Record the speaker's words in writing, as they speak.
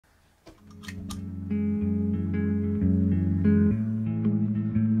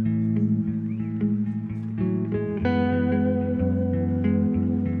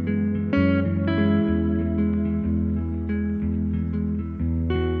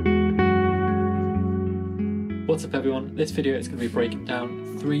What's up everyone, this video is going to be breaking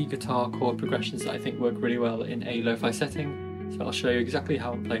down 3 guitar chord progressions that I think work really well in a lo-fi setting. So I'll show you exactly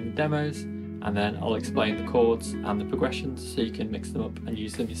how I'm playing the demos, and then I'll explain the chords and the progressions so you can mix them up and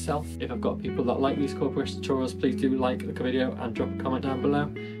use them yourself. If I've got people that like these chord progression tutorials, please do like the video and drop a comment down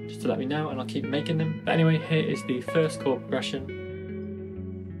below just to let me know and I'll keep making them. But anyway, here is the first chord progression.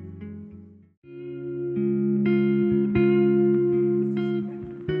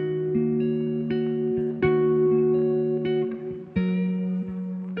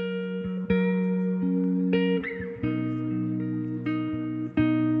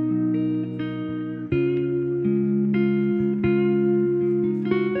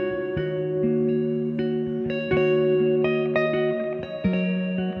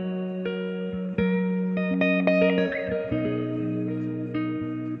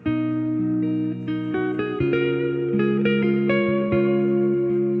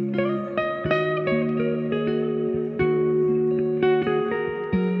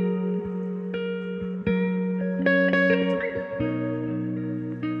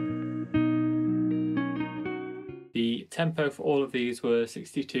 The tempo for all of these were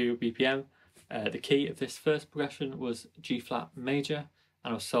 62 BPM. The key of this first progression was G flat major,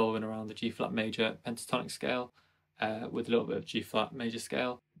 and I was soloing around the G flat major pentatonic scale with a little bit of G flat major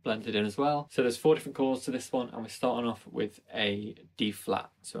scale blended in as well. So there's 4 different chords to this one, and we're starting off with a D flat.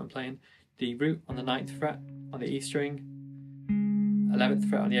 So I'm playing the root on the 9th fret on the E string, 11th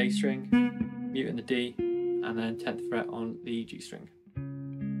fret on the A string, muting the D, and then 10th fret on the G string.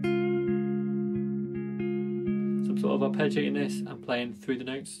 Sort of arpeggiating this and playing through the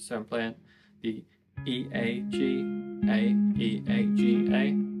notes. So I'm playing the E, A, G, A, E, A, G,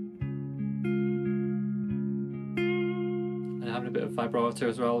 A, and having a bit of vibrato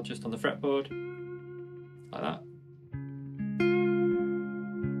as well just on the fretboard, like that.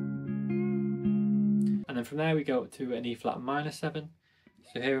 And then from there we go up to an E flat minor 7.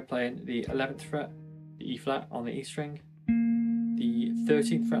 So here we're playing the 11th fret, the E flat on the E string, the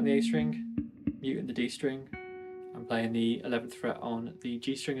 13th fret on the A string, muting the D string. I'm playing the 11th fret on the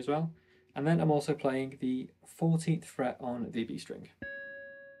G string as well, and then I'm also playing the 14th fret on the B string.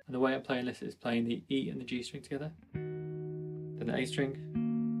 And the way I'm playing this is playing the E and the G string together, then the A string,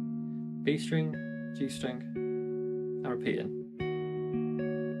 B string, G string, and repeating.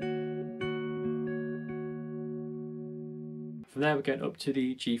 From there we're going up to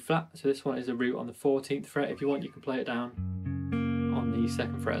the G flat, so this one is a root on the 14th fret. If you want you can play it down on the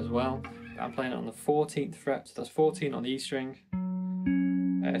 2nd fret as well. I'm playing it on the 14th fret, so that's 14 on the E string,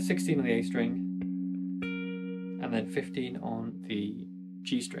 16 on the A string, and then 15 on the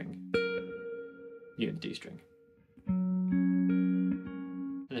G string, muting the D string.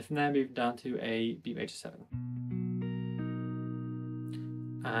 And then from there moving down to a B major 7.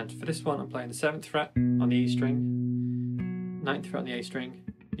 And for this one I'm playing the 7th fret on the E string, 9th fret on the A string,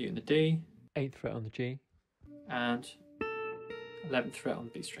 muting the D, 8th fret on the G, and 11th fret on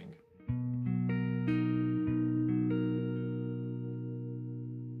the B string.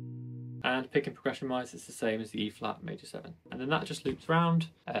 And picking progression wise, it's the same as the E flat major 7. And then that just loops round.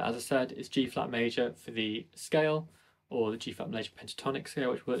 As I said, it's G flat major for the scale, or the G flat major pentatonic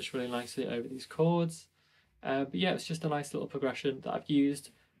scale, which works really nicely over these chords. But yeah, it's just a nice little progression that I've used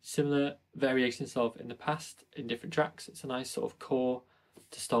similar variations of in the past in different tracks. It's a nice sort of core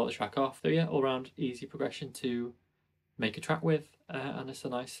to start the track off. So yeah, all round easy progression to make a track with, and it's a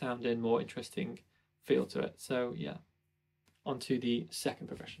nice sounding, more interesting feel to it. So yeah, on to the second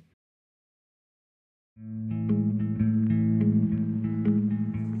progression.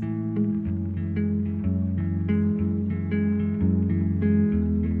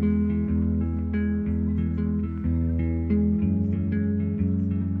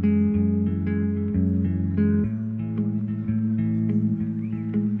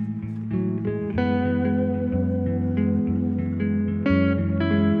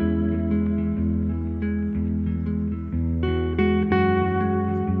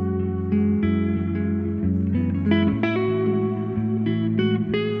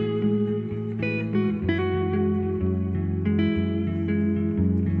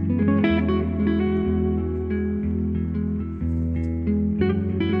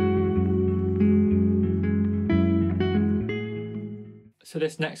 So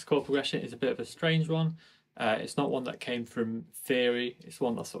this next chord progression is a bit of a strange one. It's not one that came from theory, it's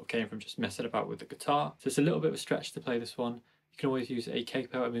one that sort of came from just messing about with the guitar. So it's a little bit of a stretch to play this one. You can always use a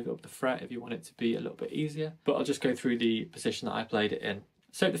capo and move it up the fret if you want it to be a little bit easier, but I'll just go through the position that I played it in.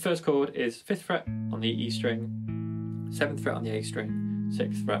 So the first chord is 5th fret on the E string, 7th fret on the A string,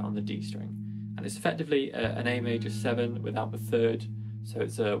 6th fret on the D string. And it's effectively an A major 7 without the 3rd, so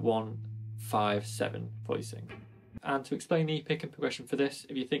it's a 1, 5, 7 voicing. And to explain the picking progression for this,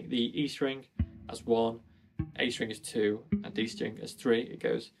 if you think the E string as 1, A string is 2, and D string as 3, it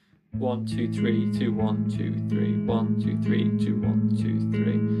goes 1, 2, 3, 2, 1, 2, 3, 1, 2, 3, 2, 1, 2,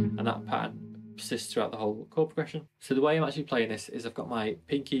 3, and that pattern persists throughout the whole chord progression. So the way I'm actually playing this is I've got my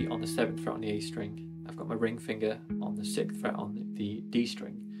pinky on the 7th fret on the A string, I've got my ring finger on the 6th fret on the D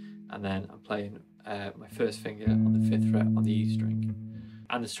string, and then I'm playing my first finger on the 5th fret on the E string.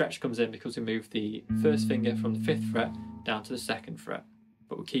 And the stretch comes in because we move the first finger from the 5th fret down to the 2nd fret,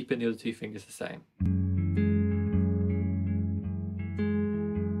 but we're keeping the other 2 fingers the same.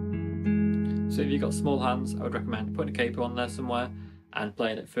 So if you've got small hands, I would recommend putting a capo on there somewhere and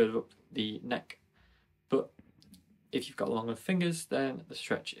playing it further up the neck. But if you've got longer fingers, then the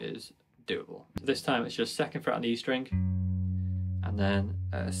stretch is doable. So this time it's just 2nd fret on the E string, and then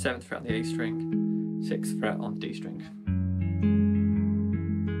 7th fret on the A string, 6th fret on the D string.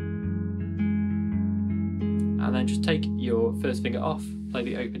 And then just take your first finger off, play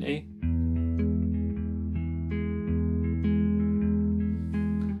the open E,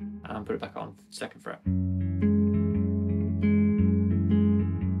 and put it back on 2nd fret.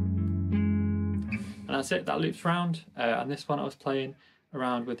 And that's it, that loops round. And this one I was playing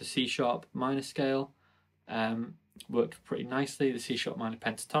around with the C sharp minor scale. Worked pretty nicely, the C sharp minor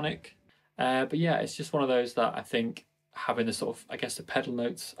pentatonic. But yeah, it's just one of those that I think having the sort of, I guess, the pedal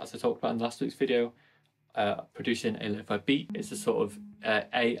notes, as I talked about in last week's video, producing a lo-fi beat, it's a sort of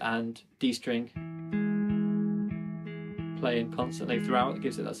A and D string playing constantly throughout. It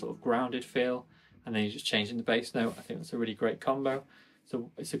gives it that sort of grounded feel, and then you're just changing the bass note. I think that's a really great combo.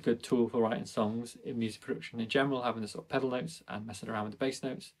 So it's a good tool for writing songs in music production in general, having the sort of pedal notes and messing around with the bass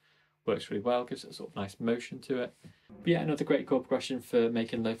notes. Works really well, gives it a sort of nice motion to it. But yeah, another great chord progression for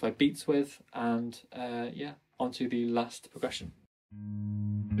making lo-fi beats with, and yeah, on to the last progression.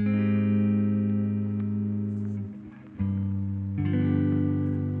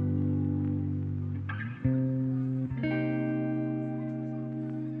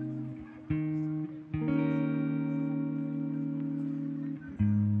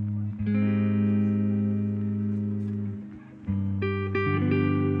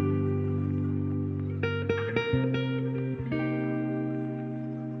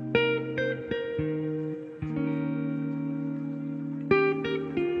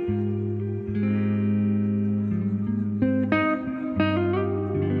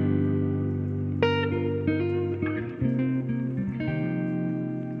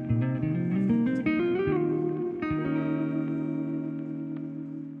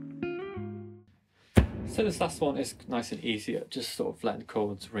 So this last one is nice and easy at just sort of letting the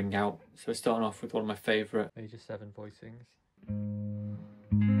chords ring out. So we're starting off with one of my favourite major 7 voicings.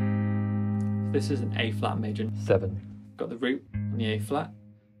 So this is an A flat major 7. Got the root on the A flat,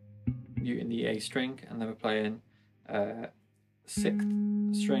 mute in the A string, and then we're playing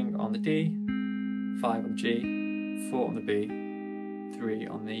 6th string on the D, 5 on the G, 4 on the B, 3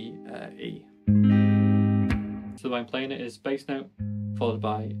 on the E. So the way I'm playing it is bass note followed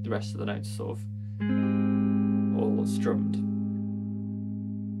by the rest of the notes sort of all strummed.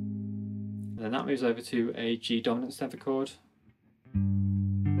 And then that moves over to a G dominant 7th chord.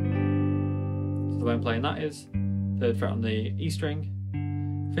 So the way I'm playing that is 3rd fret on the E string,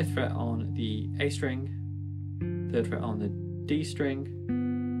 5th fret on the A string, 3rd fret on the D string,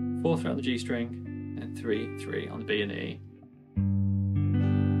 4th fret on the G string, and 3 on the B and the E.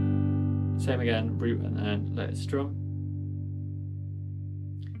 Same again, root and then let it strum.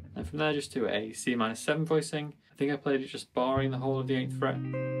 And from there just to a C minor 7 voicing. I think I played it just barring the whole of the 8th fret,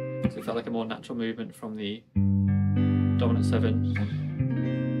 so it felt like a more natural movement from the dominant 7.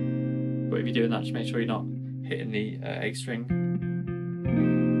 But if you're doing that, just make sure you're not hitting the A string,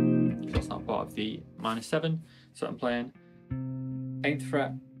 because that's not part of the minor 7. So I'm playing 8th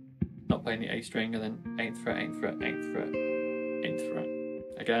fret, not playing the A string, and then 8th fret, 8th fret, 8th fret, 8th fret.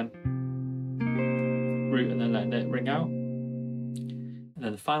 Again, root and then letting it ring out. And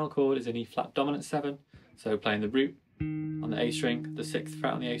then the final chord is an E flat dominant 7, so playing the root on the A string, the 6th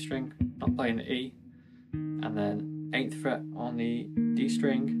fret on the A string, not playing the E, and then 8th fret on the D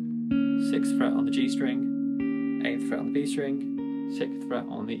string, 6th fret on the G string, 8th fret on the B string, 6th fret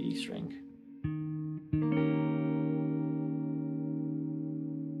on the E string.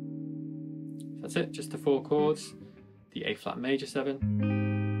 So that's it, just the 4 chords: the A flat major 7,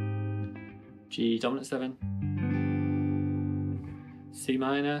 G dominant 7, C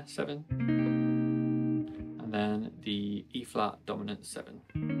minor 7, and then the E flat dominant 7.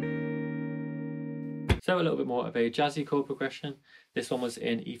 So a little bit more of a jazzy chord progression. This one was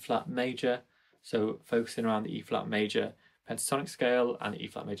in E flat major, so focusing around the E flat major pentatonic scale and the E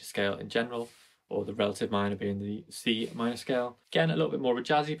flat major scale in general, or the relative minor being the C minor scale. Again, a little bit more of a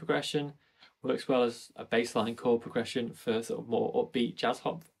jazzy progression, works well as a bassline chord progression for sort of more upbeat jazz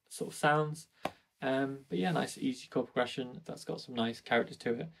hop sort of sounds. But yeah, nice easy chord progression that's got some nice characters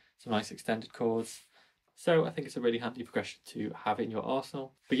to it, some nice extended chords. So I think it's a really handy progression to have in your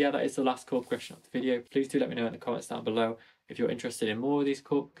arsenal. But yeah, that is the last chord progression of the video. Please do let me know in the comments down below if you're interested in more of these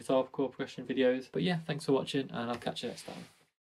guitar chord progression videos. But yeah, thanks for watching, and I'll catch you next time.